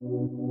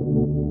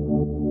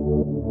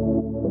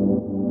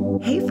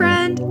Hey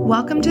friend,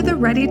 welcome to the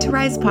Ready to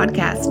Rise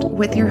podcast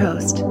with your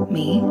host,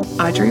 me,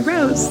 Audrey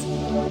Rose.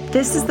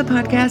 This is the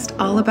podcast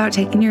all about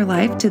taking your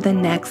life to the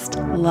next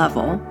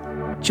level.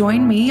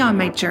 Join me on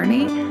my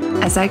journey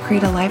as I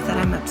create a life that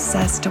I'm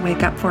obsessed to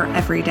wake up for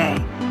every day.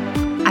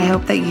 I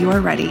hope that you are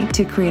ready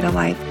to create a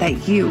life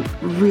that you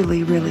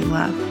really, really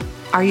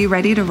love. Are you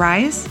ready to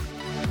rise?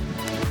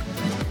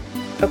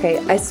 Okay,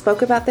 I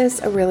spoke about this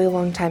a really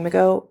long time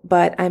ago,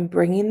 but I'm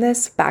bringing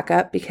this back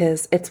up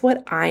because it's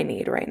what I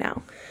need right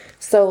now.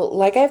 So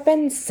like I've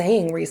been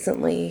saying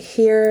recently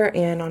here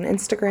and on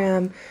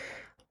Instagram,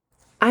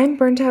 I'm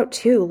burnt out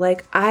too.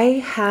 Like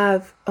I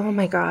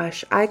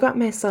got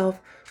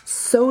myself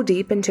so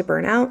deep into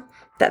burnout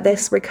that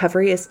this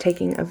recovery is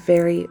taking a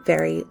very,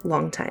 very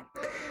long time,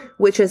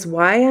 which is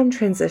why I'm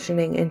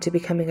transitioning into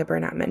becoming a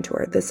burnout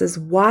mentor. This is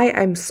why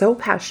I'm so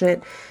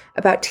passionate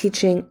about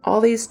teaching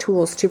all these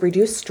tools to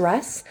reduce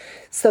stress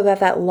so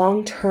that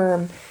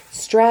long-term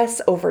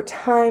stress over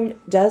time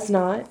does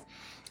not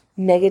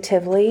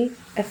negatively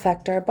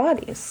affect our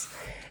bodies.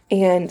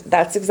 And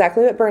that's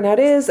exactly what burnout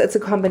is. It's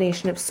a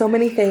combination of so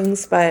many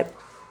things, but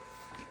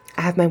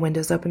I have my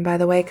windows open, by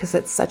the way, because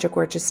it's such a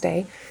gorgeous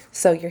day.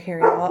 So you're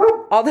hearing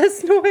all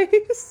this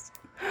noise.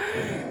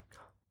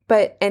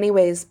 But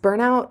anyways,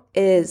 burnout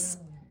is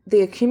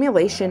the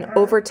accumulation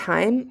over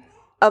time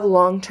of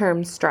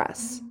long-term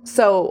stress.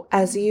 So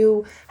as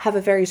you have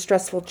a very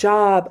stressful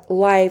job,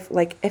 life,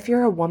 like if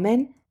you're a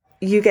woman,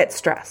 you get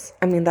stress.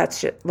 I mean,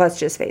 let's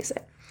just face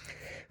it.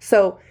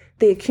 So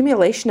the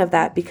accumulation of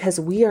that,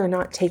 because we are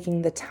not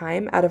taking the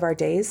time out of our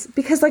days,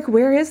 because like,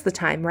 where is the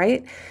time,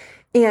 right?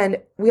 And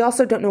we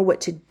also don't know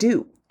what to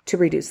do to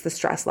reduce the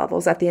stress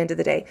levels at the end of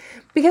the day,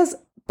 because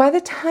by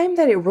the time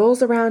that it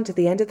rolls around to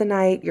the end of the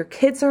night, your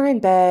kids are in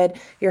bed,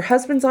 your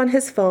husband's on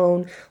his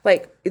phone,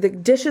 like the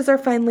dishes are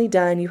finally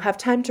done, you have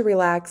time to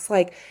relax.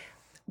 Like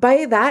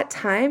by that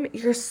time,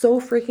 you're so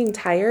freaking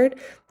tired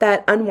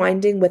that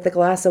unwinding with a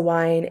glass of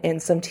wine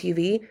and some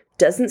TV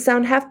doesn't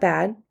sound half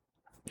bad.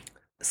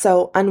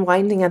 So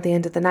unwinding at the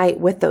end of the night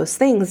with those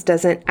things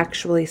doesn't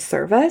actually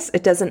serve us.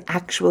 It doesn't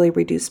actually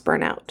reduce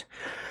burnout.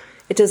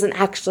 It doesn't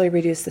actually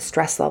reduce the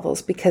stress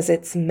levels because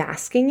it's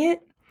masking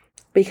it.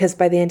 Because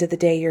by the end of the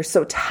day, you're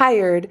so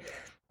tired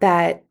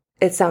that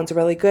it sounds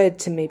really good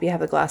to maybe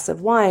have a glass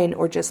of wine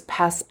or just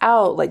pass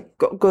out, like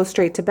go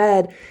straight to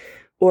bed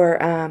or,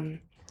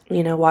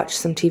 watch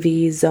some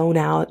TV, zone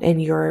out in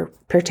your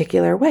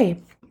particular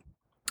way.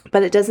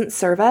 But it doesn't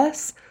serve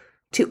us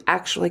to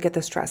actually get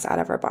the stress out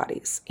of our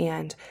bodies.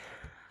 And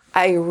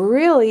I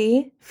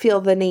really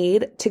feel the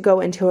need to go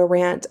into a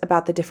rant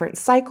about the different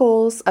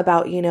cycles,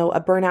 about, a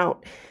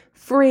burnout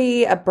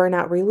free, a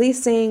burnout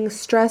releasing,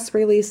 stress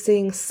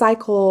releasing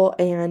cycle,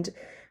 and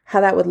how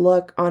that would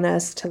look on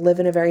us to live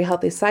in a very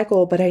healthy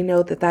cycle. But I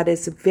know that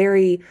is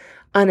very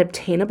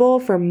unobtainable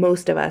for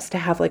most of us to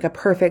have like a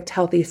perfect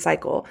healthy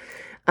cycle.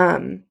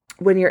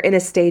 When you're in a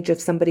stage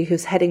of somebody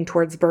who's heading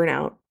towards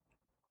burnout,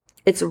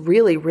 it's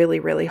really, really,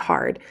 really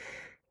hard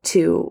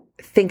to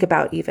think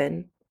about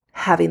even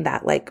having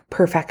that like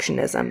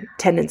perfectionism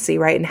tendency,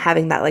 right? And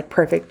having that like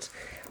perfect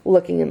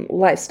looking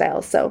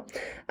lifestyle. So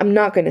I'm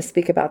not going to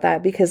speak about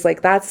that because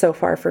like that's so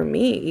far from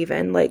me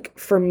even. Like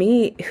for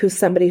me, who's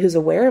somebody who's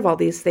aware of all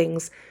these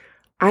things,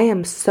 I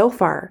am so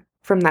far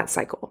from that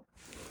cycle.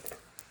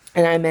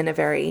 And I'm in a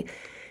very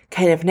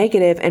kind of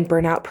negative and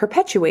burnout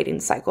perpetuating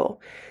cycle.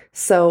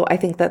 So I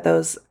think that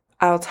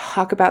I'll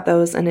talk about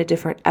those in a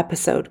different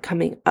episode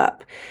coming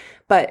up.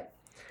 But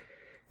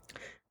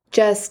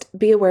just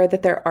be aware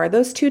that there are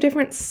those two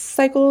different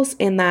cycles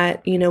in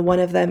that, one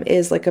of them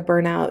is like a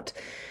burnout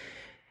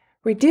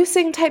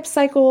reducing type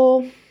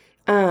cycle.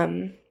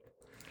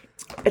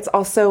 It's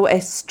also a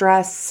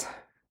stress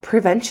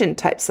prevention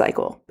type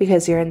cycle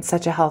because you're in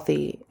such a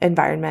healthy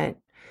environment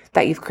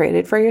that you've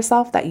created for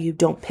yourself that you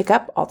don't pick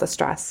up all the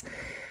stress.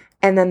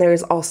 And then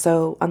there's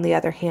also, on the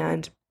other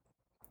hand,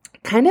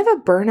 kind of a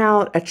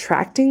burnout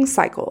attracting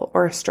cycle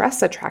or a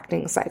stress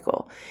attracting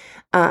cycle.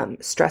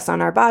 Stress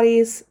on our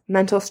bodies,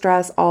 mental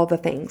stress, all the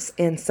things.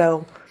 And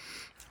so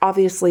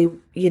obviously,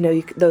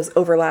 those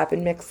overlap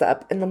and mix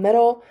up in the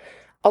middle.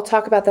 I'll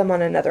talk about them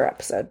on another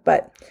episode,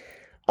 but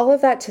all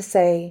of that to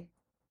say,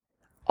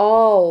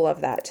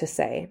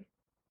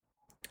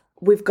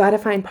 we've got to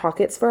find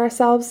pockets for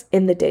ourselves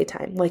in the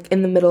daytime, like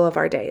in the middle of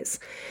our days.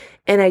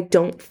 And I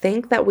don't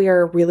think that we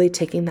are really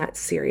taking that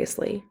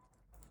seriously.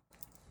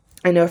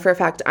 I know for a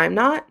fact I'm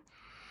not.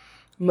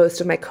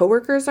 Most of my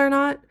coworkers are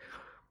not.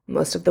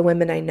 Most of the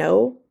women I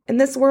know in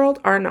this world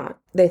are not.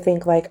 They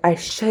think like, I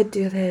should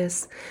do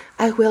this.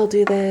 I will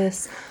do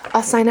this.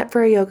 I'll sign up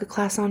for a yoga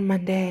class on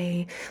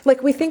Monday.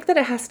 Like we think that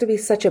it has to be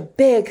such a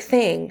big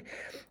thing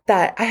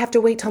that I have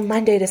to wait till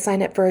Monday to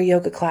sign up for a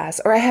yoga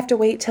class, or I have to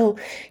wait till,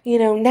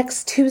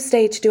 next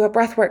Tuesday to do a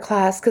breathwork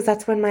class because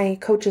that's when my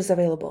coach is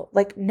available.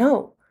 Like,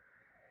 no.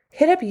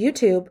 Hit up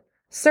YouTube,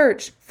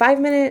 search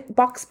 5-minute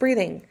box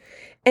breathing.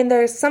 And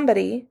there's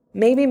somebody,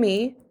 maybe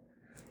me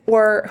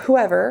or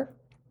whoever,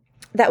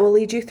 that will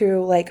lead you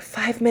through like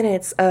 5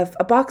 minutes of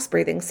a box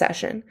breathing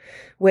session,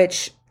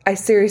 which I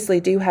seriously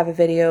do have a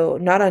video,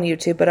 not on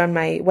YouTube, but on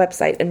my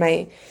website and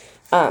my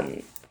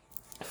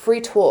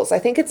free tools. I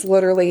think it's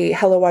literally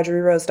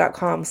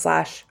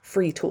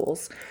helloaudreyrose.com/free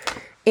tools.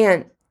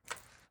 And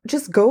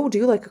just go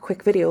do like a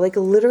quick video, like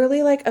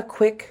literally like a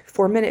quick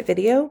 4-minute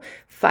video,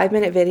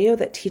 5-minute video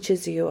that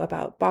teaches you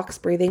about box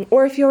breathing.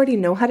 Or if you already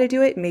know how to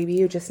do it, maybe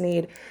you just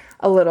need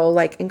a little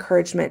like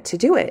encouragement to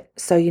do it.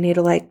 So you need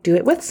to like do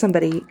it with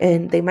somebody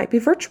and they might be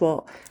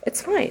virtual.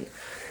 It's fine.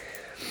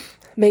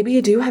 Maybe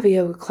you do have a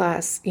yoga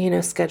class,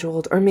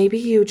 scheduled, or maybe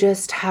you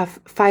just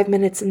have 5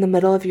 minutes in the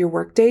middle of your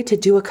workday to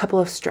do a couple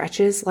of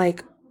stretches,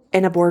 like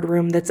in a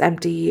boardroom that's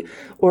empty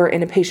or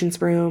in a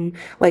patient's room,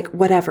 like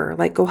whatever,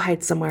 like go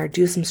hide somewhere,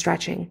 do some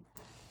stretching.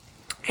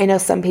 I know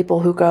some people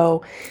who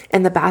go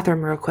in the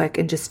bathroom real quick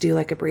and just do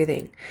like a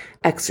breathing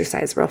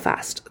exercise real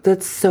fast.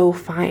 That's so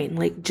fine.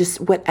 Like just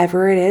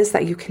whatever it is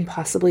that you can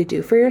possibly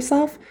do for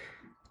yourself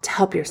to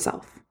help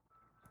yourself.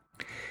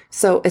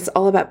 So it's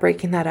all about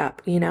breaking that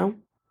up,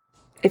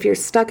 If you're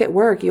stuck at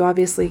work, you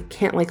obviously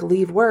can't like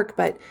leave work,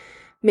 but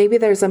maybe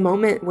there's a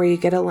moment where you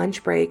get a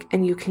lunch break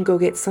and you can go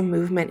get some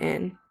movement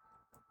in.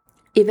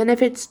 Even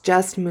if it's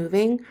just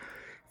moving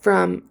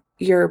from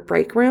your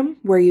break room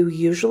where you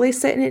usually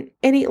sit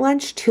and eat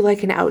lunch to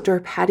like an outdoor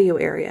patio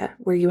area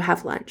where you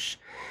have lunch.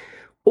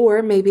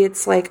 Or maybe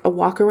it's like a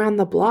walk around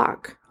the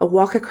block, a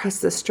walk across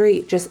the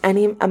street, just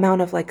any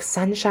amount of like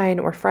sunshine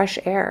or fresh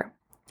air.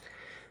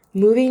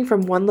 Moving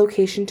from one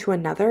location to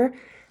another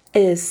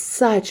is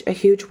such a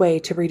huge way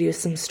to reduce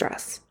some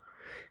stress.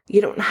 You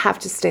don't have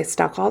to stay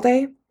stuck all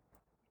day.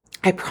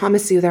 I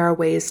promise you there are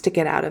ways to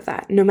get out of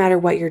that, no matter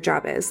what your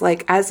job is.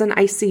 Like as an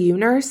ICU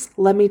nurse,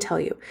 let me tell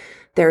you,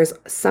 there's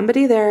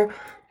somebody there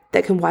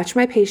that can watch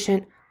my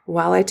patient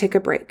while I take a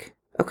break,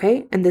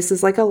 okay? And this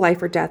is like a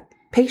life or death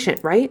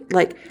patient, right?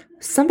 Like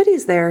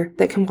somebody's there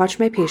that can watch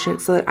my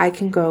patient so that I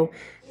can go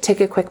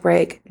take a quick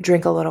break,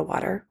 drink a little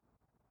water.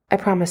 I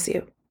promise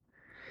you.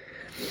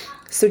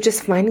 So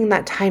just finding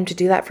that time to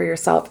do that for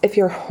yourself. If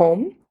you're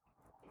home,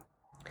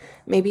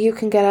 maybe you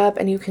can get up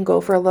and you can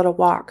go for a little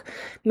walk.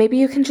 Maybe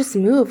you can just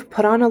move,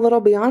 put on a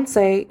little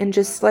Beyonce and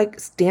just like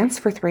dance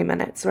for 3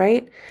 minutes,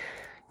 right?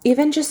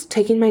 Even just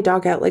taking my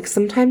dog out. Like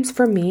sometimes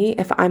for me,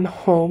 if I'm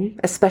home,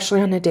 especially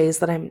on the days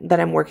that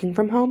I'm working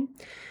from home,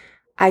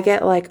 I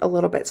get like a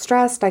little bit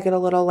stressed. I get a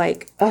little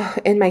like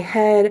in my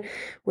head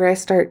where I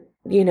start,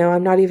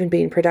 I'm not even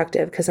being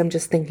productive because I'm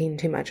just thinking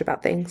too much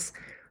about things.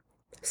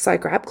 So I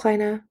grab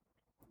Kleina,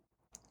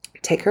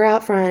 take her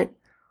out front,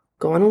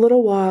 go on a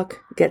little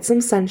walk, get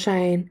some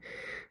sunshine.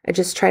 I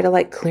just try to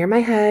like clear my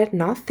head,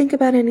 not think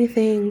about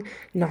anything,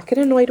 not get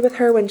annoyed with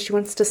her when she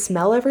wants to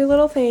smell every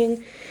little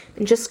thing,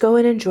 and just go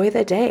and enjoy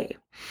the day.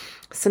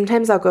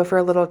 Sometimes I'll go for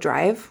a little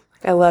drive.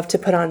 I love to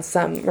put on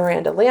some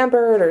Miranda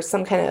Lambert or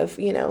some kind of,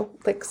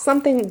 like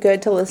something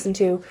good to listen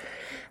to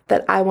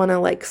that I want to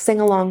like sing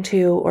along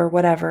to or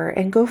whatever,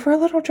 and go for a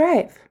little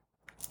drive.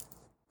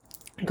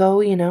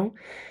 Go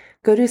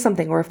do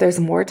something. Or if there's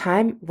more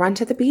time, run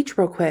to the beach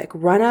real quick,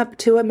 run up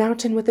to a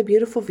mountain with a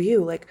beautiful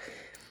view, like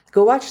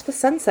go watch the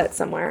sunset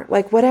somewhere,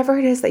 like whatever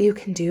it is that you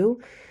can do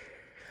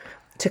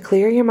to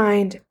clear your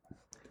mind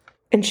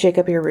and shake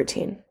up your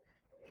routine.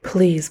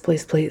 Please,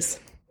 please, please,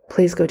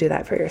 please go do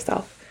that for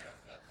yourself.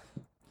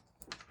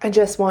 I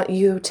just want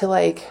you to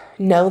like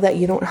know that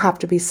you don't have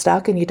to be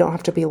stuck and you don't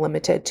have to be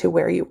limited to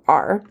where you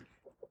are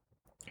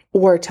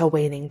or till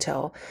waiting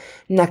till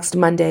next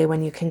Monday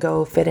when you can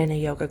go fit in a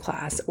yoga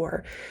class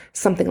or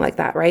something like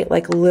that, right?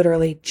 Like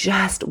literally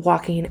just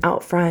walking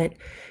out front,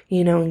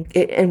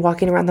 and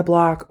walking around the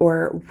block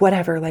or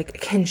whatever,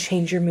 like can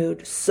change your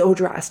mood so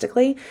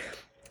drastically.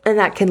 And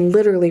that can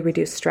literally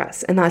reduce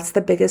stress. And that's the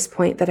biggest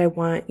point that I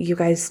want you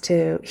guys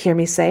to hear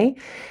me say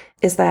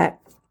is that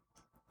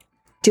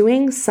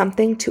doing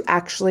something to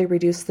actually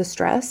reduce the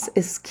stress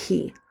is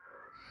key.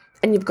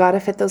 And you've got to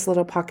fit those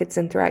little pockets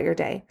in throughout your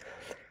day.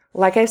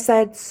 Like I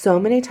said so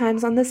many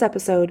times on this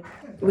episode,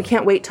 we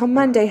can't wait till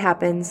Monday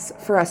happens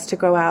for us to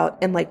go out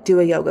and like do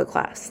a yoga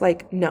class.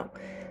 Like, no.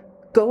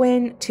 Go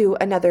into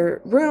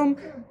another room,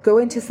 go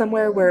into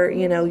somewhere where,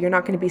 you're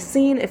not going to be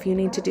seen if you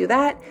need to do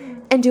that,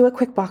 and do a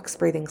quick box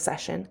breathing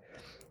session.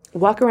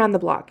 Walk around the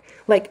block.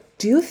 Like,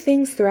 do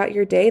things throughout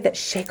your day that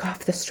shake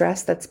off the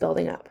stress that's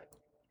building up.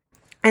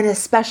 And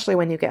especially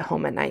when you get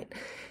home at night.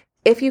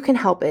 If you can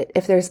help it,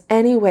 if there's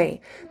any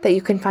way that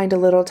you can find a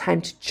little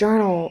time to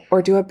journal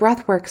or do a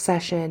breathwork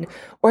session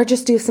or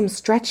just do some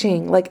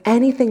stretching, like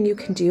anything you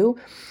can do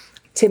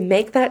to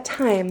make that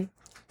time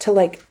to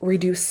like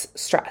reduce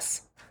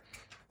stress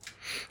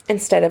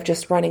instead of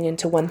just running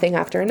into one thing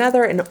after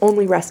another and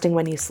only resting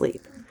when you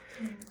sleep.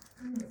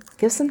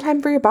 Give some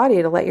time for your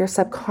body to let your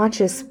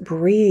subconscious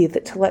breathe,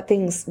 to let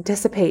things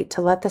dissipate,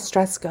 to let the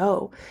stress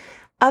go.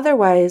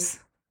 Otherwise,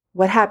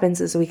 what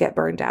happens is we get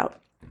burned out.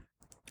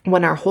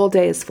 When our whole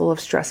day is full of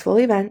stressful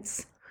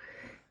events,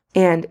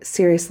 and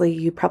seriously,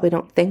 you probably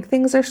don't think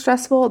things are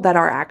stressful that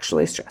are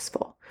actually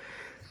stressful.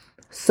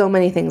 so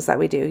many things that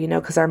we do,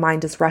 because our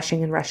mind is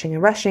rushing and rushing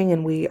and rushing,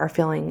 and we are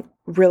feeling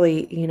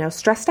really,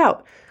 stressed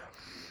out.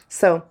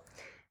 So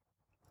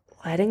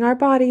letting our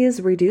bodies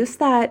reduce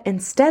that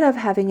instead of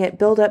having it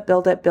build up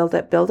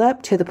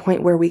to the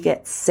point where we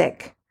get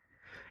sick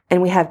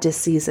and we have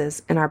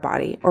diseases in our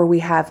body, or we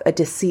have a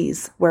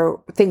disease where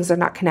things are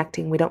not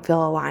connecting. We don't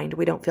feel aligned.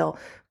 We don't feel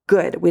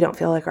good. We don't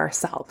feel like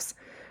ourselves.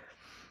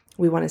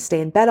 We want to stay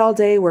in bed all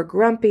day. We're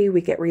grumpy.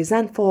 We get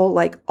resentful,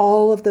 like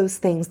all of those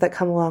things that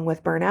come along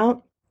with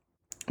burnout.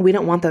 We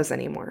don't want those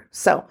anymore.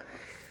 So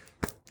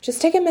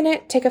just take a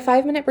minute, take a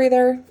 5-minute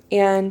breather,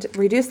 and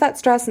reduce that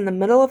stress in the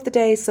middle of the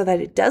day so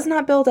that it does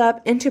not build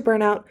up into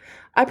burnout.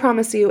 I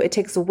promise you, it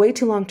takes way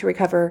too long to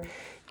recover.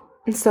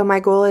 And so my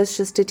goal is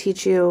just to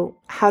teach you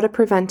how to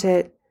prevent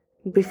it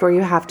before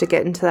you have to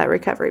get into that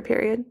recovery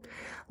period.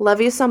 Love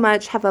you so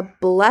much. Have a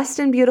blessed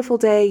and beautiful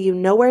day. You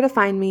know where to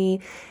find me.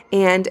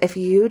 And if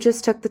you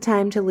just took the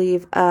time to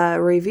leave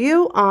a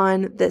review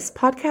on this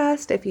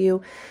podcast, if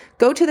you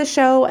go to the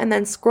show and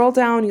then scroll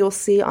down, you'll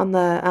see on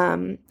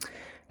the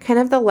kind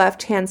of the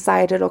left-hand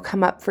side, it'll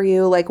come up for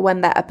you, like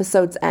when the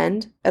episodes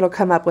end, it'll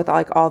come up with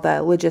like all the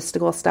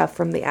logistical stuff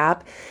from the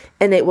app,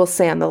 and it will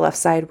say on the left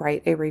side,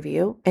 write a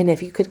review. And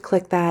if you could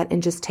click that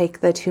and just take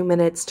the 2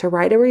 minutes to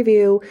write a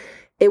review,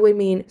 it would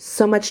mean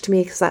so much to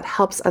me because that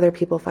helps other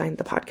people find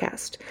the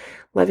podcast.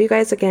 Love you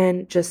guys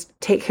again. Just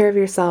take care of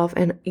yourself.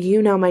 And my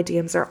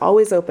DMs are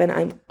always open.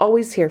 I'm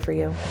always here for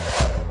you.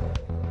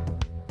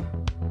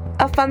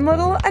 A fun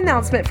little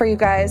announcement for you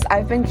guys.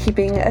 I've been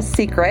keeping a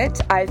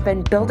secret. I've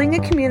been building a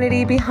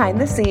community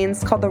behind the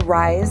scenes called the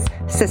Rise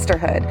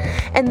Sisterhood.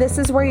 And this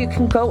is where you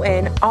can go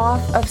in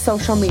off of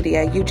social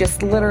media. You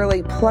just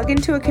literally plug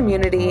into a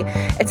community.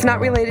 It's not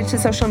related to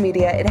social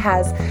media. It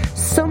has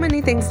so many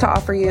things to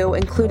offer you,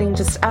 including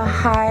just a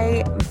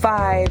high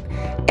vibe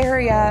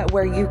area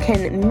where you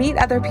can meet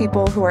other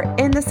people who are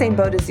in the same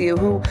boat as you,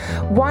 who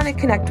want to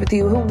connect with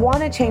you, who want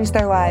to change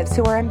their lives,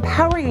 who are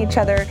empowering each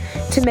other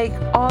to make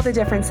all the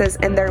differences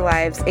in their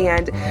lives.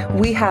 And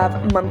we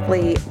have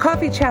monthly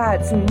coffee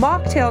chats,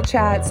 mocktail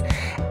chats,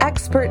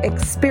 expert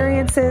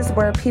experiences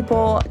where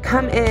people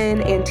come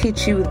in and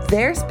teach you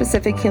their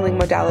specific healing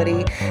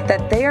modality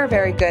that they are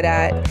very good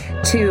at,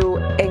 to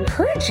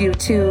encourage you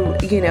to,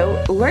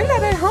 learn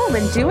that at home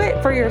and do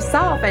it for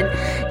yourself. And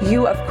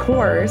you, of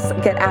course,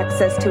 get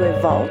access to a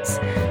vault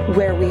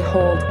where we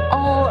hold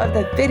all of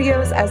the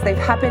videos as they've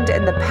happened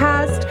in the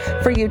past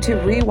for you to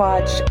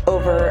rewatch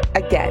over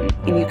again.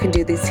 And you can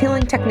do these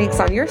healing techniques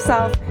on yourself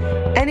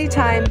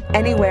anytime,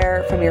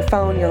 anywhere, from your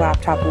phone, your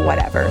laptop,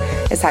 whatever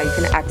is how you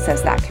can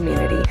access that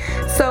community.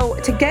 So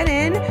to get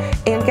in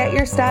and get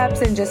your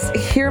steps and just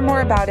hear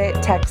more about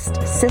it, text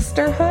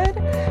sisterhood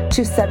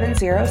to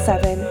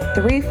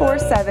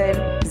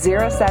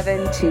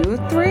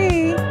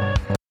 707-347-0723.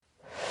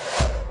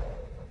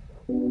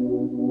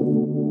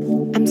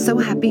 I'm so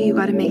happy you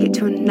got to make it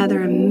to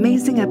another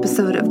amazing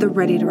episode of the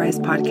Ready to Rise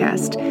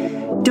podcast.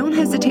 Don't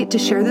hesitate to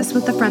share this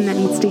with a friend that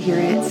needs to hear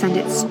it. Send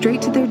it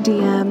straight to their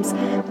DMs.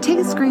 Take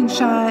a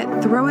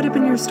screenshot, throw it up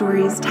in your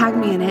stories, tag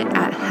me in it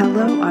at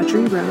Hello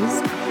Audrey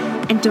Rose.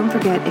 And don't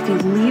forget, if you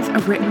leave a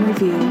written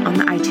review on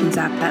the iTunes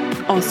app,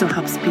 that also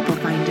helps people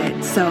find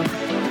it. So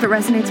if it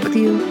resonates with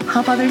you,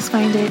 help others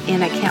find it.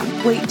 And I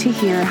can't wait to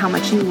hear how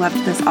much you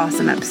loved this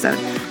awesome episode.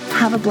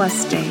 Have a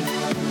blessed day.